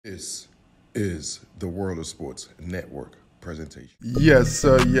This is the World of Sports Network presentation. Yes,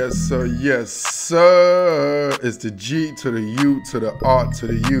 sir. Yes, sir. Yes, sir. It's the G to the U to the R to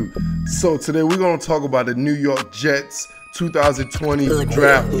the U. So today we're going to talk about the New York Jets 2020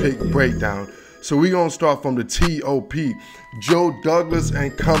 draft pick breakdown. So we're going to start from the TOP. Joe Douglas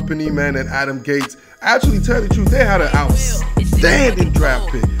and company, man, and Adam Gates. Actually, tell you the truth, they had an outstanding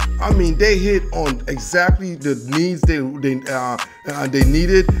draft pick. I mean, they hit on exactly the needs they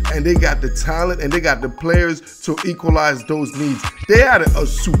needed, and they got the talent and they got the players to equalize those needs. They had a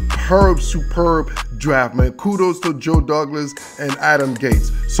superb draft, man. Kudos to Joe Douglas and Adam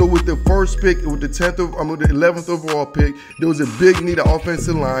Gates. So with the first pick, with the 11th overall pick, there was a big need of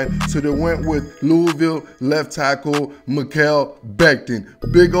offensive line, so they went with Louisville left tackle Mekhi Becton.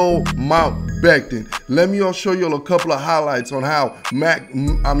 Big old Mount Becton. Let me show you a couple of highlights on how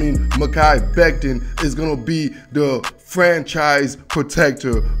Mekhi Becton is going to be the franchise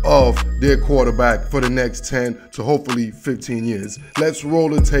protector of their quarterback for the next 10 to hopefully 15 years. Let's roll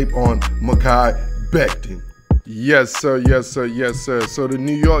the tape on Mekhi Becton. Yes, sir. Yes, sir. Yes, sir. So the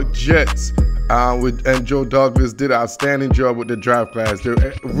New York Jets and Joe Douglas did an outstanding job with the draft class. They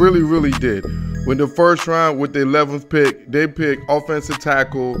really did. When the first round, with the 11th pick, they picked offensive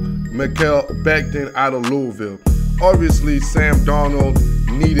tackle Mekhi Becton out of Louisville. Obviously, Sam Darnold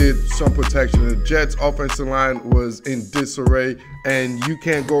needed some protection. The Jets' offensive line was in disarray, and you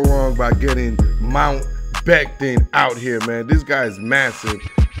can't go wrong by getting Mount Becton out here, man. This guy is massive.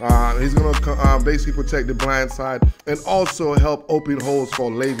 He's going to basically protect the blind side and also help open holes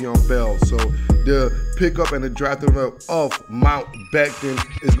for Le'Veon Bell. So the pickup and the drafting of Mount Becton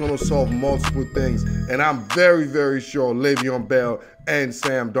is going to solve multiple things. And I'm very sure Le'Veon Bell and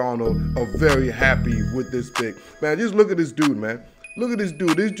Sam Darnold are very happy with this pick. Man, just look at this dude, man. Look at this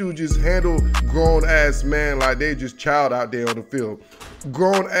dude. This dude just handled grown-ass man like they just child out there on the field.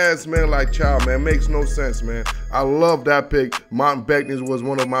 Grown-ass man like child, man. Makes no sense, man. I love that pick. Mount Becton was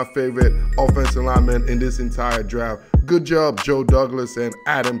one of my favorite offensive linemen in this entire draft. Good job, Joe Douglas and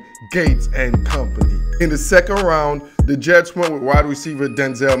Adam Gates and company. In the second round, the Jets went with wide receiver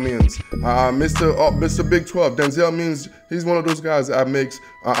Denzel Mims. Mr. Big 12, Denzel Mims, he's one of those guys that makes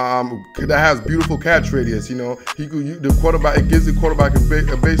that has beautiful catch radius. You know, the quarterback, it gives the quarterback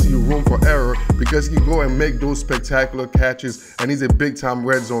basically room for error because he can go and make those spectacular catches, and he's a big-time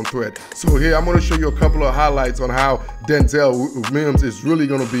red zone threat. So here I'm going to show you a couple of highlights on how Denzel Mims is really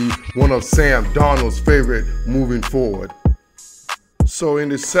going to be one of Sam Darnold's favorite moving forward. So in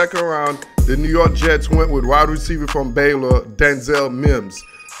the second round, the New York Jets went with wide receiver from Baylor, Denzel Mims.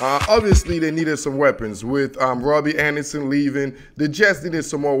 Obviously, they needed some weapons. With Robbie Anderson leaving, the Jets needed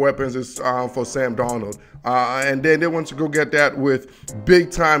some more weapons for Sam Darnold. And then they went to go get that with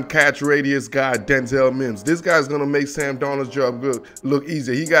big-time catch radius guy, Denzel Mims. This guy's going to make Sam Darnold's job look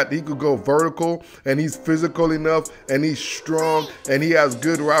easy. He could go vertical, and he's physical enough, and he's strong, and he has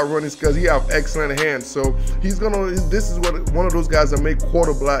good route running skills. He has excellent hands. So this is one of those guys that make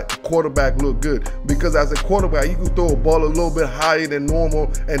quarterback look good. Because as a quarterback, you can throw a ball a little bit higher than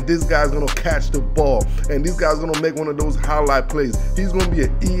normal, and this guy's going to catch the ball. And this guy's going to make one of those highlight plays. He's going to be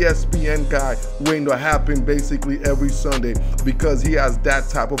an ESPN guy waiting to happen basically every Sunday because he has that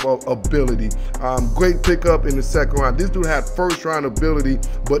type of ability. Great pickup in the second round. This dude had first round ability,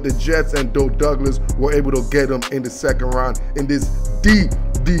 but the Jets and Joe Douglas were able to get him in the second round in this deep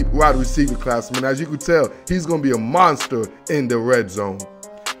wide receiver class. Man, as you could tell, he's going to be a monster in the red zone.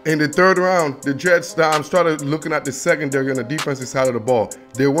 In the third round, the Jets started looking at the secondary on the defensive side of the ball.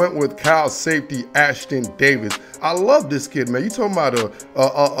 They went with Cal safety Ashtyn Davis. I love this kid, man. You talking about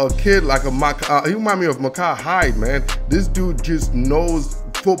a kid like he reminds me of Mekhi Hyde, man. This dude just knows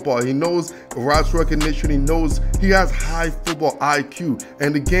football. He knows route recognition. He has high football IQ,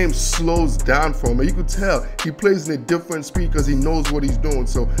 and the game slows down for him. And you can tell he plays in a different speed because he knows what he's doing.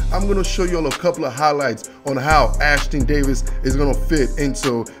 So I'm going to show you all a couple of highlights on how Ashtyn Davis is going to fit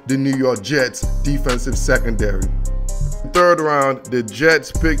into the New York Jets defensive secondary. Third round, the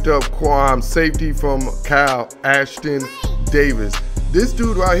Jets picked up safety from Cal, Ashtyn Davis. This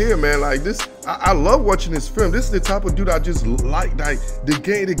dude right here, man, like this, I love watching this film. This is the type of dude I just like. Like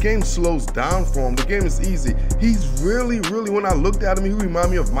the game slows down for him. The game is easy. He's really, when I looked at him, he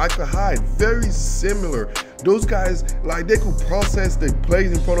reminded me of Micah Hyde. Very similar. Those guys, like, they could process the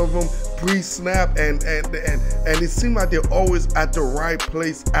plays in front of them pre-snap, and it seemed like they're always at the right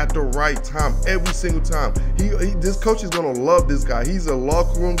place at the right time every single time. This coach is gonna love this guy. He's a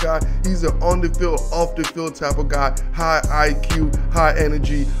locker room guy. He's an on the field, off the field type of guy. High IQ, high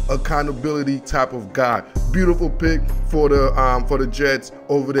energy, accountability type of guy. Beautiful pick for the Jets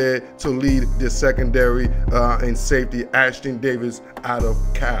over there to lead the secondary and safety, Ashtyn Davis out of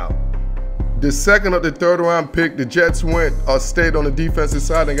Cal. The second of the third round pick, the Jets stayed on the defensive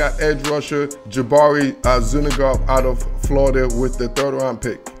side and got edge rusher Jabari Zuniga out of Florida with the third round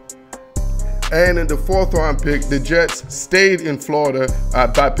pick. And in the fourth round pick, the Jets stayed in Florida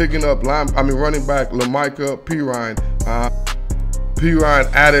by picking up running back Lamical Perine.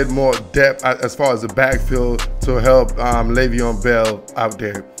 Perine added more depth as far as the backfield to help Le'Veon Bell out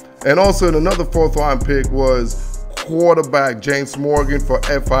there. And also another fourth round pick was quarterback James Morgan for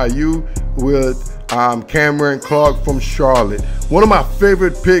FIU with Cameron Clark from Charlotte. One of my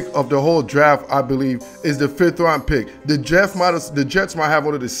favorite pick of the whole draft, I believe, is the fifth round pick. The Jets might have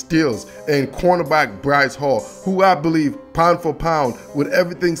one of the steals in cornerback Bryce Hall, who I believe, pound for pound, with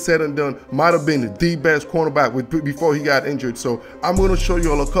everything said and done, might have been the best cornerback before he got injured. So I'm going to show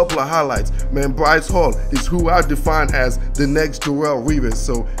you all a couple of highlights. Man, Bryce Hall is who I define as the next Darrelle Revis.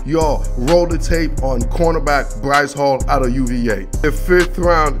 So y'all roll the tape on cornerback Bryce Hall out of UVA. The fifth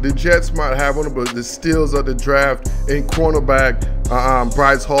round, the Jets might have one of the steals of the draft in cornerback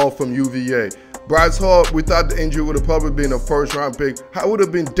Bryce Hall from UVA. Bryce Hall, without the injury, would have probably been a first-round pick. I would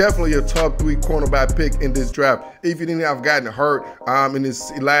have been definitely a top 3 cornerback pick in this draft if he didn't have gotten hurt in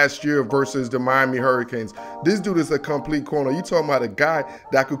his last year versus the Miami Hurricanes. This dude is a complete corner. You talking about a guy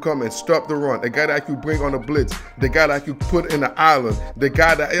that could come and stop the run, a guy that could bring on a blitz, the guy that could put in the island, the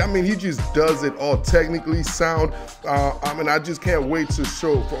guy that, I mean, he just does it all technically sound. I just can't wait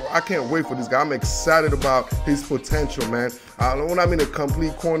to I can't wait for this guy. I'm excited about his potential, man. When I'm in a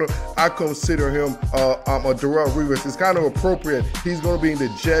complete corner, I consider him a Darrelle Revis. It's kind of appropriate. He's going to be in the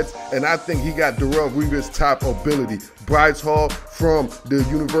Jets, and I think he got Darrelle Revis type ability. Bryce Hall from the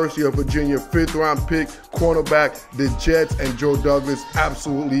University of Virginia, 5th round pick, cornerback. The Jets and Joe Douglas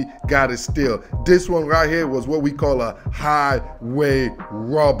absolutely got a steal. This one right here was what we call a highway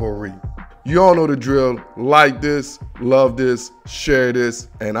robbery. You all know the drill. Like this, love this, share this,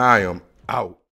 and I am out.